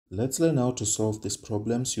Let's learn how to solve these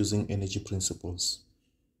problems using energy principles.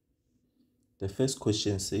 The first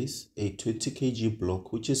question says, a 20 kg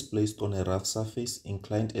block which is placed on a rough surface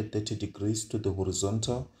inclined at 30 degrees to the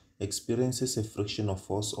horizontal experiences a frictional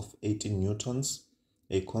force of 18 newtons.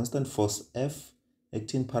 A constant force F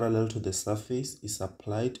acting parallel to the surface is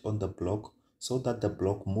applied on the block so that the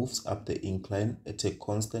block moves up the incline at a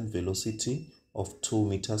constant velocity of 2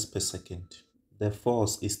 meters per second. The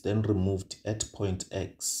force is then removed at point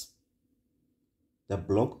X. The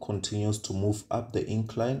block continues to move up the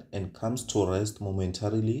incline and comes to rest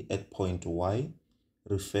momentarily at point Y,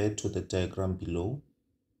 referred to the diagram below.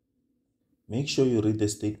 Make sure you read the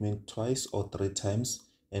statement twice or 3 times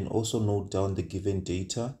and also note down the given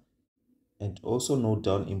data, and also note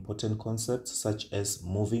down important concepts such as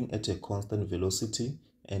moving at a constant velocity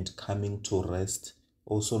and coming to rest.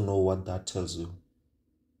 Also know what that tells you.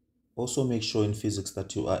 Also make sure in physics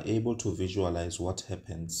that you are able to visualize what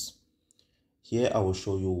happens. Here I will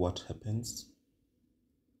show you what happens.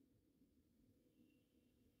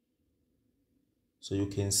 So you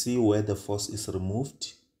can see where the force is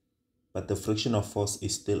removed, but the frictional force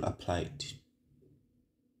is still applied.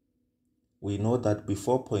 We know that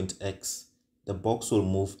before point X, the box will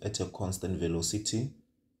move at a constant velocity.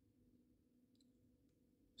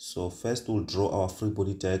 So first we'll draw our free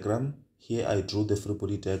body diagram. Here I drew the free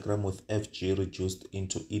body diagram with Fg reduced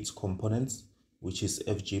into its components, which is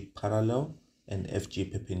Fg parallel and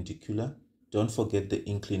Fg perpendicular. Don't forget the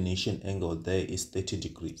inclination angle there is 30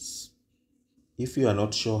 degrees. If you are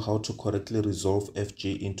not sure how to correctly resolve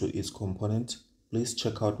Fg into its component, please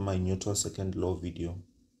check out my Newton's second law video.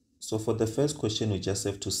 So for the first question, we just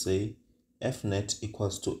have to say F net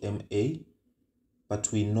equals to ma,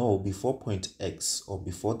 but we know before point X, or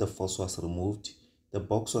before the force was removed, the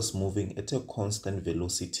box was moving at a constant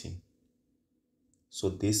velocity. So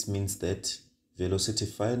this means that velocity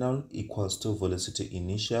final equals to velocity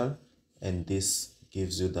initial, and this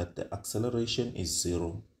gives you that the acceleration is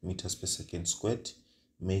 0 meters per second squared,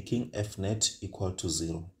 making F net equal to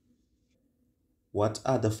 0. What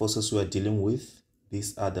are the forces we are dealing with?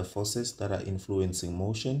 These are the forces that are influencing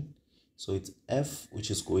motion. So it's F, which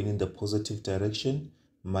is going in the positive direction,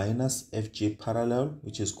 minus Fg parallel,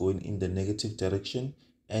 which is going in the negative direction,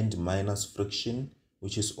 and minus friction,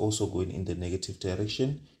 which is also going in the negative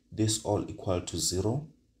direction. This all equal to 0.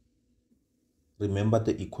 Remember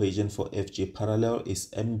the equation for Fg parallel is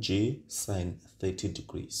mg sine 30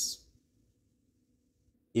 degrees.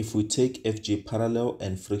 If we take Fg parallel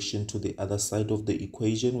and friction to the other side of the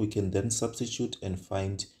equation, we can then substitute and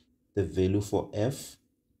find the value for F.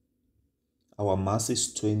 Our mass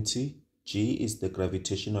is 20, g is the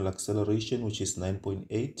gravitational acceleration, which is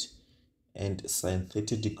 9.8, and sine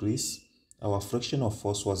 30 degrees. Our frictional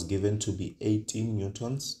force was given to be 18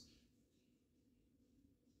 newtons.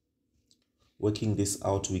 Working this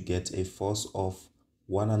out, we get a force of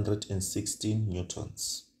 116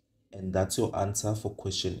 newtons. And that's your answer for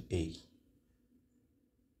question A.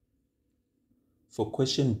 For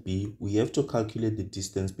question B, we have to calculate the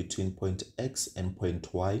distance between point X and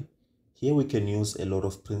point Y. Here we can use a lot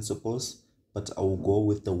of principles, but I will go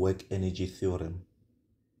with the work-energy theorem,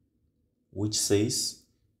 which says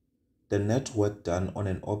the net work done on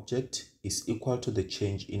an object is equal to the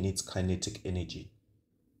change in its kinetic energy.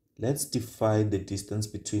 Let's define the distance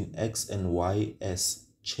between X and Y as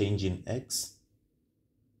change in X.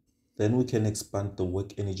 Then we can expand the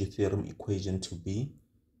work-energy theorem equation to be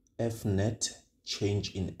F net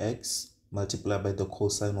change in X multiplied by the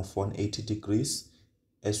cosine of 180 degrees.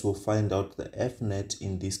 As we'll find out, the F net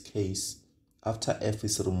in this case, after F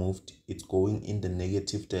is removed, it's going in the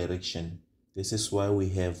negative direction. This is why we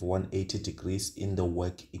have 180 degrees in the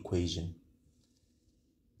work equation.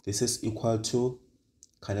 This is equal to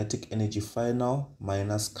kinetic energy final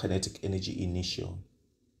minus kinetic energy initial.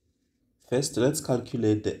 First, let's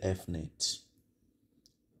calculate the F net.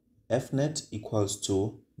 F net equals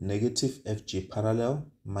to negative Fg parallel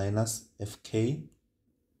minus Fk.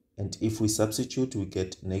 And if we substitute, we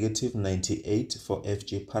get negative 98 for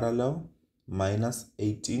Fg parallel minus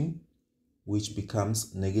 18, which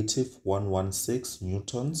becomes negative 116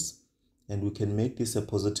 newtons. And we can make this a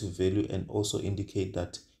positive value and also indicate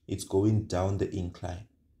that it's going down the incline.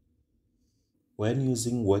 When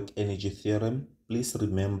using work-energy theorem, please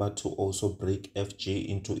remember to also break Fg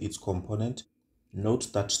into its component.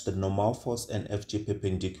 Note that the normal force and Fg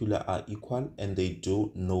perpendicular are equal and they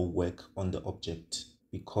do no work on the object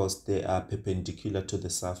because they are perpendicular to the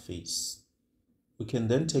surface. We can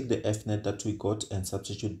then take the F net that we got and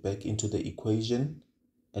substitute back into the equation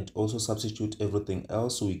and also substitute everything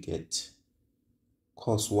else we get.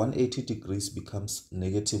 Cos 180 degrees becomes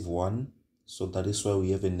negative 1, So that is why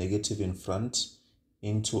we have a negative in front.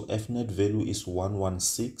 Into F net value is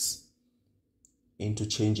 116. Into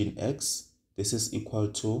change in X, this is equal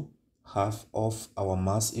to half of our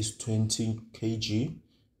mass is 20 kg.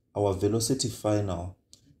 Our velocity final,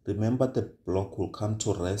 remember the block will come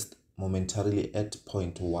to rest momentarily at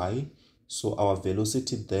point Y. So our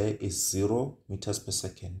velocity there is 0 meters per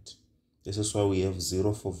second. This is why we have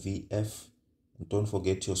 0 for VF. And don't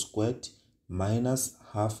forget your squared minus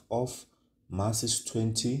half of mass is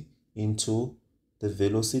 20 into the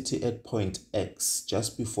velocity at point X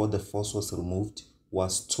just before the force was removed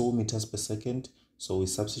was 2 meters per second. So we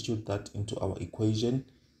substitute that into our equation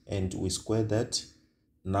and we square that.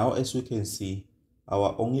 Now, as we can see,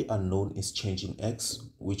 our only unknown is change in X,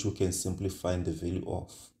 which we can simply find the value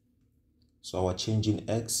of. So our change in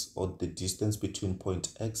X, or the distance between point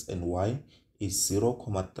X and Y, is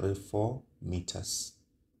 0.34 meters.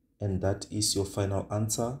 And that is your final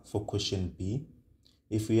answer for question B.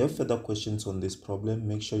 If you have further questions on this problem,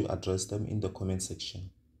 make sure you address them in the comment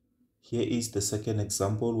section. Here is the second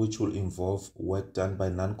example, which will involve work done by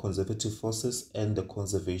non-conservative forces and the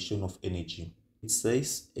conservation of energy. It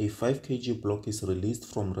says a 5 kg block is released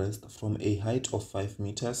from rest from a height of 5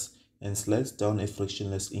 meters and slides down a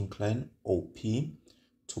frictionless incline OP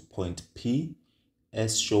to point P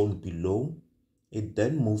as shown below. It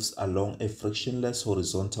then moves along a frictionless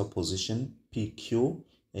horizontal position PQ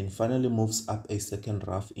and finally moves up a second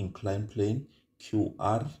rough inclined plane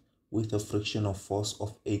QR with a frictional force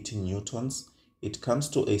of 80 newtons. It comes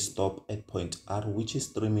to a stop at point R, which is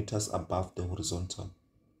 3 meters above the horizontal.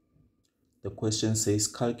 The question says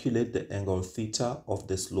calculate the angle theta of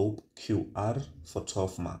the slope QR for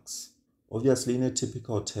 12 marks. Obviously, in a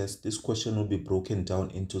typical test, this question will be broken down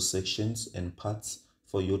into sections and parts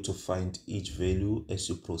for you to find each value as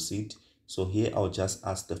you proceed. So here I'll just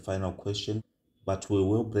ask the final question, but we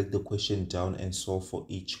will break the question down and solve for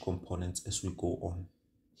each component as we go on.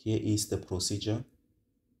 Here is the procedure.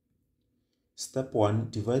 Step 1,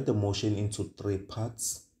 divide the motion into 3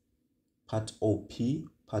 parts. Part OP,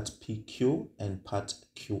 part PQ, and part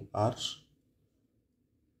QR.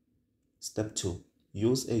 Step 2.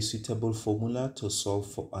 Use a suitable formula to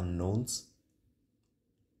solve for unknowns.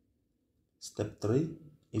 Step 3.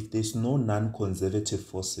 If there's no non-conservative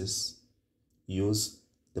forces, use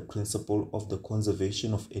the principle of the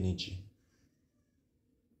conservation of energy.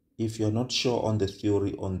 If you're not sure on the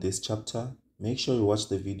theory on this chapter, make sure you watch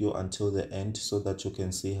the video until the end so that you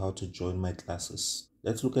can see how to join my classes.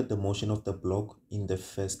 Let's look at the motion of the block in the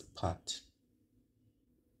first part.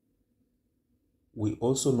 We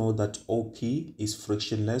also know that OP is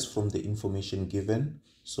frictionless from the information given,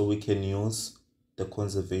 so we can use the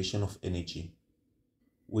conservation of energy,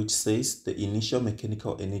 which says the initial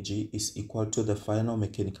mechanical energy is equal to the final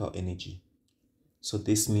mechanical energy. So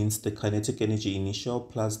this means the kinetic energy initial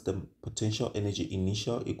plus the potential energy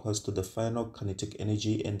initial equals to the final kinetic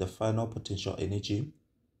energy and the final potential energy.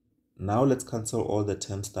 Now let's cancel all the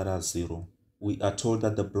terms that are 0. We are told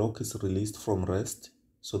that the block is released from rest,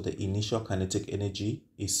 so the initial kinetic energy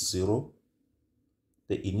is 0.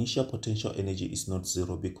 The initial potential energy is not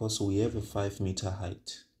 0 because we have a 5-meter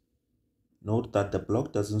height. Note that the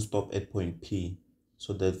block doesn't stop at point P,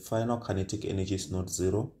 so the final kinetic energy is not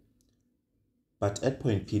 0. But at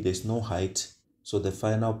point P there's no height, so the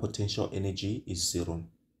final potential energy is 0.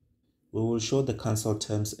 We will show the cancelled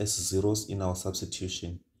terms as zeros in our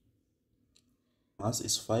substitution. Mass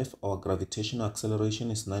is 5, our gravitational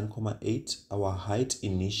acceleration is 9,8, our height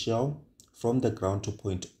initial from the ground to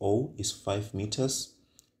point O is 5 meters.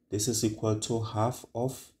 This is equal to half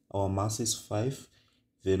of our mass is 5,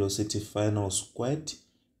 velocity final squared.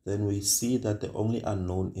 Then we see that the only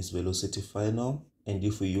unknown is velocity final. And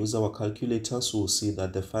if we use our calculators, we'll see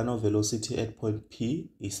that the final velocity at point P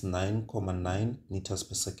is 9,9 meters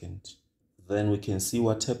per second. Then we can see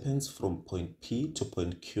what happens from point P to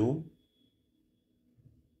point Q.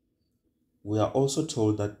 We are also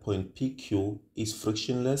told that point PQ is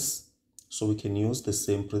frictionless, so we can use the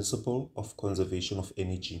same principle of conservation of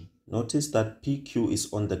energy. Notice that PQ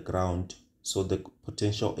is on the ground, so the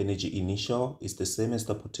potential energy initial is the same as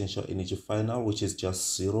the potential energy final, which is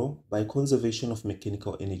just 0. By conservation of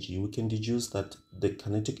mechanical energy, we can deduce that the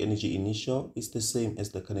kinetic energy initial is the same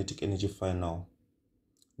as the kinetic energy final.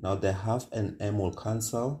 Now the half and m will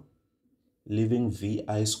cancel, leaving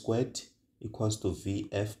VI squared equals to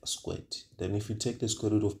VF squared. Then if you take the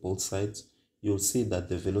square root of both sides, you'll see that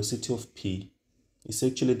the velocity of P is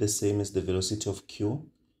actually the same as the velocity of Q,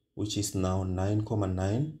 which is now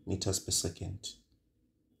 9,9 meters per second.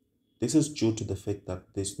 This is due to the fact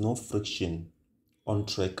that there's no friction on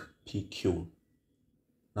track PQ.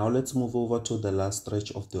 Now let's move over to the last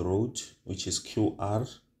stretch of the road, which is QR.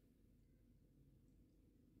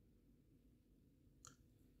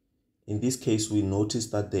 In this case, we notice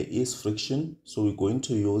that there is friction, so we're going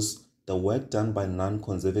to use the work done by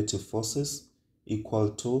non-conservative forces equal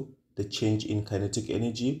to the change in kinetic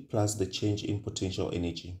energy plus the change in potential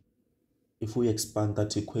energy. If we expand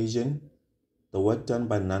that equation, the work done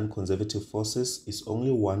by non-conservative forces is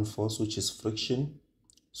only one force, which is friction.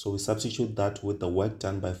 So we substitute that with the work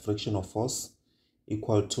done by frictional force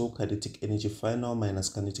equal to kinetic energy final minus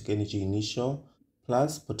kinetic energy initial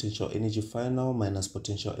plus potential energy final minus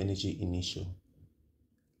potential energy initial.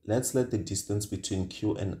 Let's let the distance between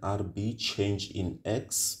Q and R be change in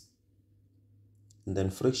X. And then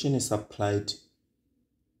friction is applied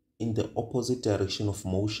in the opposite direction of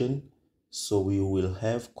motion. So we will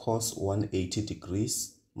have cos 180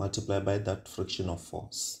 degrees multiplied by that frictional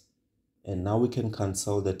force. And now we can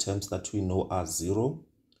cancel the terms that we know are zero.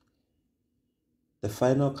 The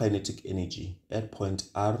final kinetic energy at point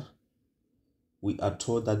R, we are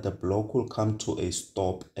told that the block will come to a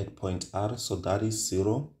stop at point R, so that is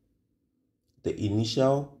zero. The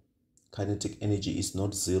initial kinetic energy is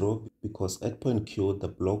not zero because at point Q, the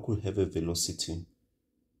block will have a velocity.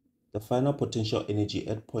 The final potential energy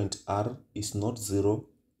at point R is not zero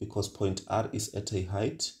because point R is at a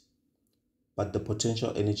height, but the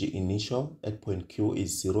potential energy initial at point Q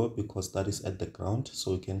is zero because that is at the ground,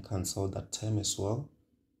 so we can cancel that term as well.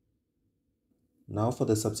 Now for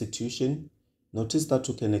the substitution, notice that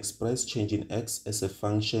we can express change in X as a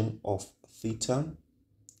function of theta.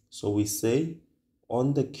 So we say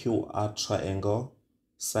on the QR triangle,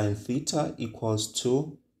 sine theta equals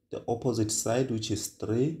to the opposite side, which is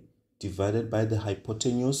 3, divided by the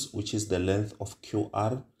hypotenuse, which is the length of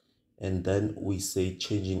QR, and then we say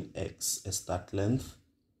change in X as that length.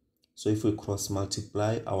 So if we cross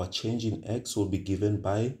multiply, our change in X will be given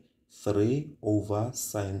by 3 over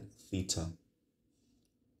sine theta.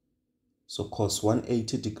 So cos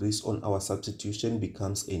 180 degrees on our substitution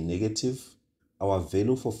becomes a negative. Our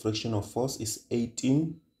value for frictional force is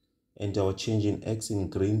 18, and our change in X in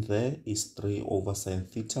green there is 3 over sine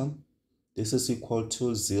theta. This is equal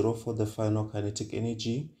to 0 for the final kinetic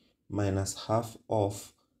energy minus half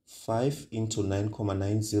of 5 into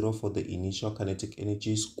 9,90 for the initial kinetic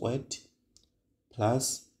energy squared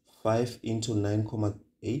plus 5 into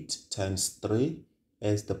 9,8 times 3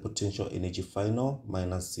 as the potential energy final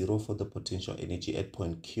minus 0 for the potential energy at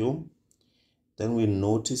point Q. Then we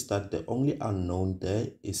notice that the only unknown there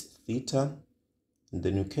is theta. And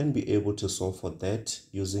then you can be able to solve for that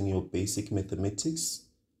using your basic mathematics,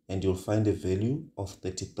 and you'll find a value of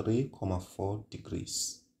 33.4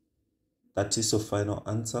 degrees. That is your final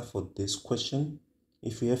answer for this question.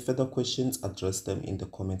 If you have further questions, address them in the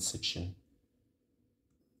comment section.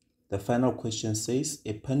 The final question says,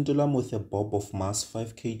 a pendulum with a bob of mass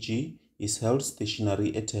 5 kg is held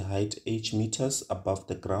stationary at a height h meters above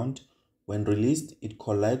the ground. When released, it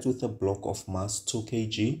collides with a block of mass 2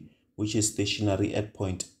 kg, which is stationary at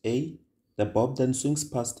point A. The bob then swings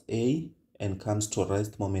past A and comes to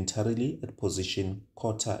rest momentarily at position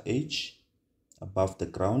quarter h above the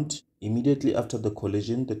ground. Immediately after the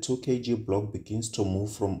collision, the 2 kg block begins to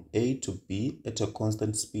move from A to B at a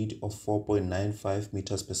constant speed of 4.95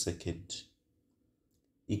 meters per second.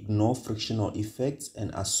 Ignore frictional effects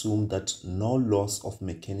and assume that no loss of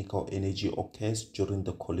mechanical energy occurs during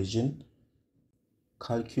the collision.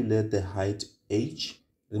 Calculate the height h.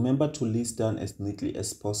 Remember to list down as neatly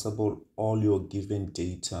as possible all your given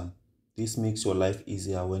data. This makes your life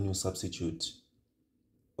easier when you substitute.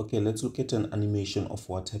 Okay, let's look at an animation of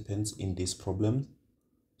what happens in this problem.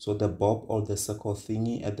 So the bob or the circle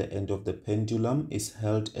thingy at the end of the pendulum is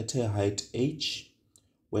held at a height h.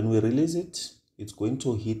 When we release it, it's going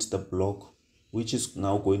to hit the block, which is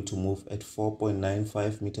now going to move at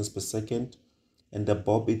 4.95 meters per second. And the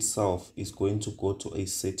bob itself is going to go to a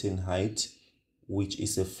certain height, which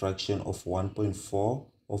is a fraction of 1.4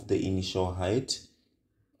 of the initial height.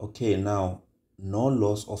 Okay, now, no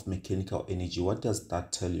loss of mechanical energy. What does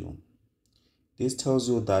that tell you? This tells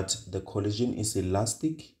you that the collision is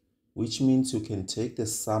elastic, which means you can take the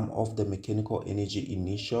sum of the mechanical energy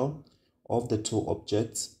initial of the two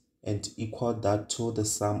objects and equal that to the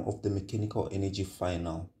sum of the mechanical energy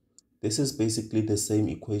final. This is basically the same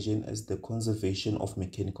equation as the conservation of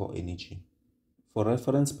mechanical energy. For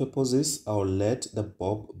reference purposes, I'll let the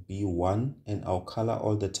bob be 1 and I'll color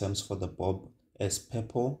all the terms for the bob as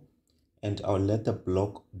purple, and I'll let the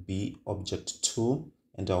block be object 2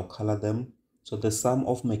 and I'll color them. So the sum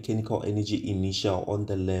of mechanical energy initial on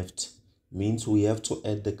the left means we have to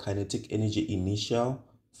add the kinetic energy initial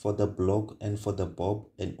for the block and for the bulb,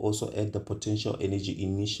 and also add the potential energy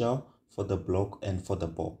initial for the block and for the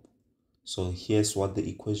bulb. So here's what the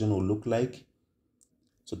equation will look like.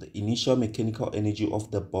 So the initial mechanical energy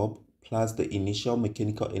of the bulb plus the initial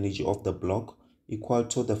mechanical energy of the block equal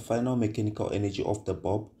to the final mechanical energy of the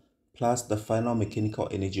bulb plus the final mechanical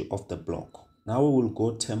energy of the block. Now we will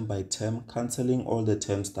go term by term, cancelling all the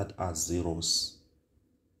terms that are zeros.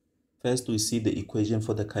 First, we see the equation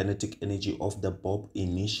for the kinetic energy of the bulb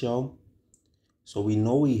initial. So we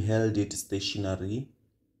know we held it stationary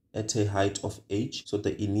at a height of h. So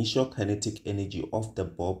the initial kinetic energy of the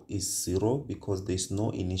bulb is 0 because there is no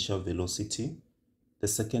initial velocity. The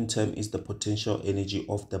second term is the potential energy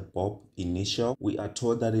of the bulb initial. We are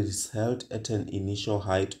told that it is held at an initial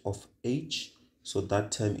height of h. So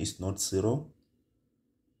that term is not 0.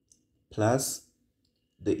 Plus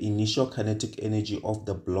the initial kinetic energy of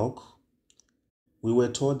the block. We were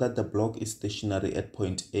told that the block is stationary at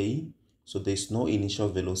point A, so there is no initial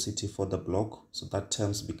velocity for the block, so that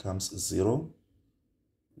term becomes 0.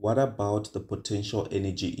 What about the potential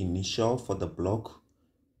energy initial for the block?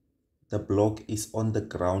 The block is on the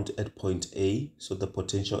ground at point A, so the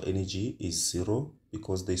potential energy is 0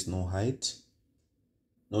 because there is no height.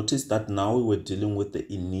 Notice that now we were dealing with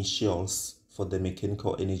the initials for the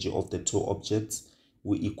mechanical energy of the two objects.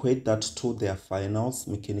 We equate that to their finals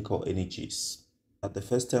mechanical energies. The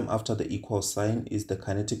first term after the equal sign is the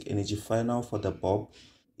kinetic energy final for the bulb.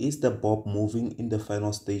 Is the bulb moving in the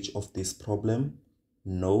final stage of this problem?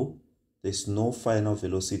 No, there's no final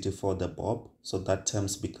velocity for the bulb, so that term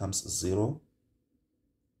becomes 0.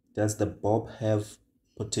 Does the bulb have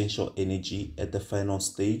potential energy at the final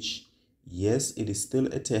stage? Yes, it is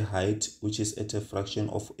still at a height which is at a fraction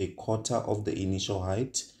of a quarter of the initial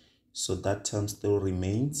height, so that term still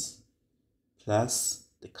remains. Plus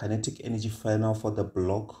the kinetic energy final for the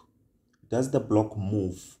block. Does the block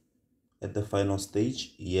move at the final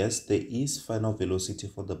stage? Yes, there is final velocity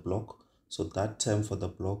for the block, so that term for the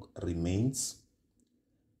block remains.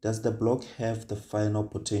 Does the block have the final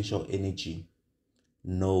potential energy?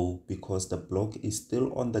 No, because the block is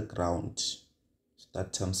still on the ground, so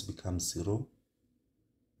that term becomes 0.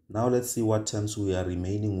 Now let's see what terms we are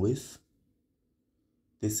remaining with.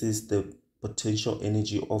 This is the potential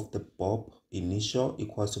energy of the bulb initial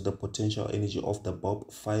equals to the potential energy of the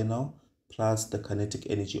bulb final plus the kinetic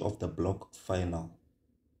energy of the block final.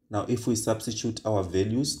 Now if we substitute our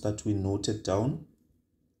values that we noted down,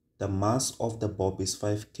 the mass of the bulb is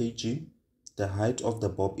 5 kg, the height of the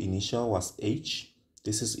bulb initial was h,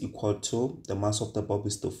 this is equal to the mass of the bulb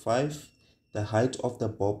is 5, the height of the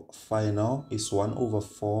bulb final is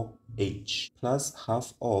 1/4h, plus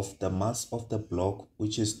half of the mass of the block,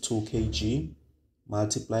 which is 2 kg,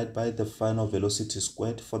 multiplied by the final velocity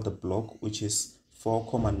squared for the block, which is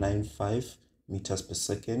 4.95 meters per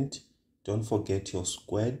second. Don't forget your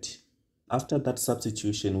squared. After that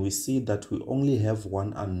substitution, we see that we only have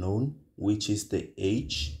one unknown, which is the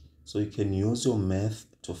h. So you can use your math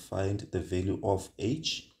to find the value of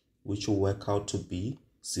h, which will work out to be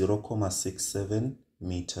 0.67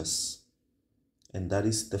 meters. And that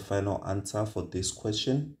is the final answer for this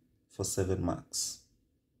question for 7 marks.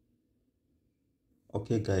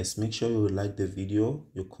 Okay guys, make sure you like the video,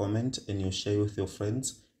 you comment and you share with your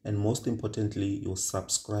friends, and most importantly, you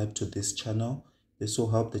subscribe to this channel. This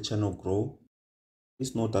will help the channel grow.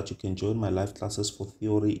 Please note that you can join my live classes for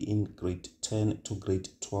theory in grade 10 to grade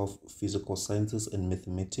 12 physical sciences and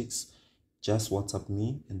mathematics. Just WhatsApp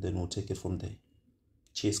me and then we'll take it from there.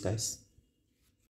 Cheers guys.